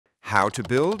How to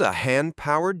build a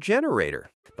hand-powered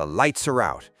generator. The lights are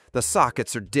out, the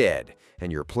sockets are dead,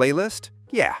 and your playlist?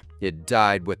 Yeah, it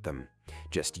died with them.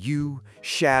 Just you,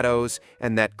 shadows,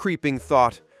 and that creeping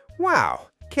thought, wow,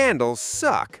 candles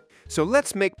suck. So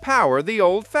let's make power the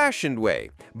old-fashioned way,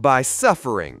 by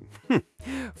suffering.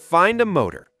 Find a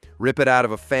motor, rip it out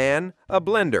of a fan, a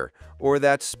blender, or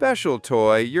that special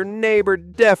toy your neighbor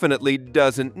definitely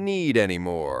doesn't need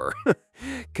anymore.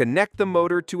 Connect the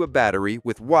motor to a battery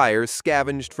with wires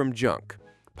scavenged from junk.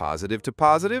 Positive to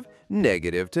positive,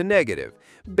 negative to negative.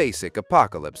 Basic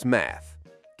apocalypse math.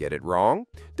 Get it wrong?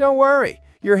 Don't worry,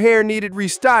 your hair needed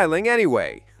restyling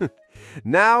anyway.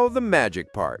 Now the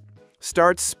magic part.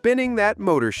 Start spinning that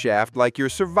motor shaft like your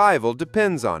survival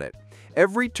depends on it.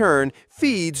 Every turn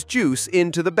feeds juice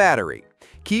into the battery.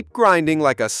 Keep grinding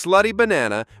like a slutty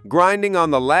banana, grinding on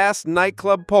the last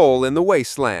nightclub pole in the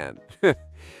wasteland.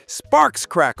 Sparks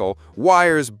crackle,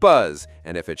 wires buzz,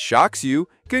 and if it shocks you,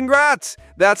 congrats!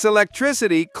 That's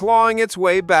electricity clawing its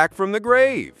way back from the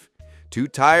grave. Too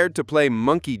tired to play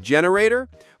monkey generator?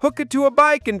 Hook it to a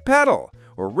bike and pedal,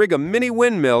 or rig a mini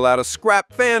windmill out of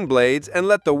scrap fan blades and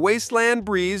let the wasteland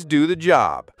breeze do the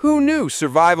job. Who knew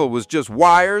survival was just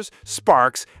wires,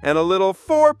 sparks, and a little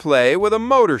foreplay with a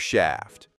motor shaft?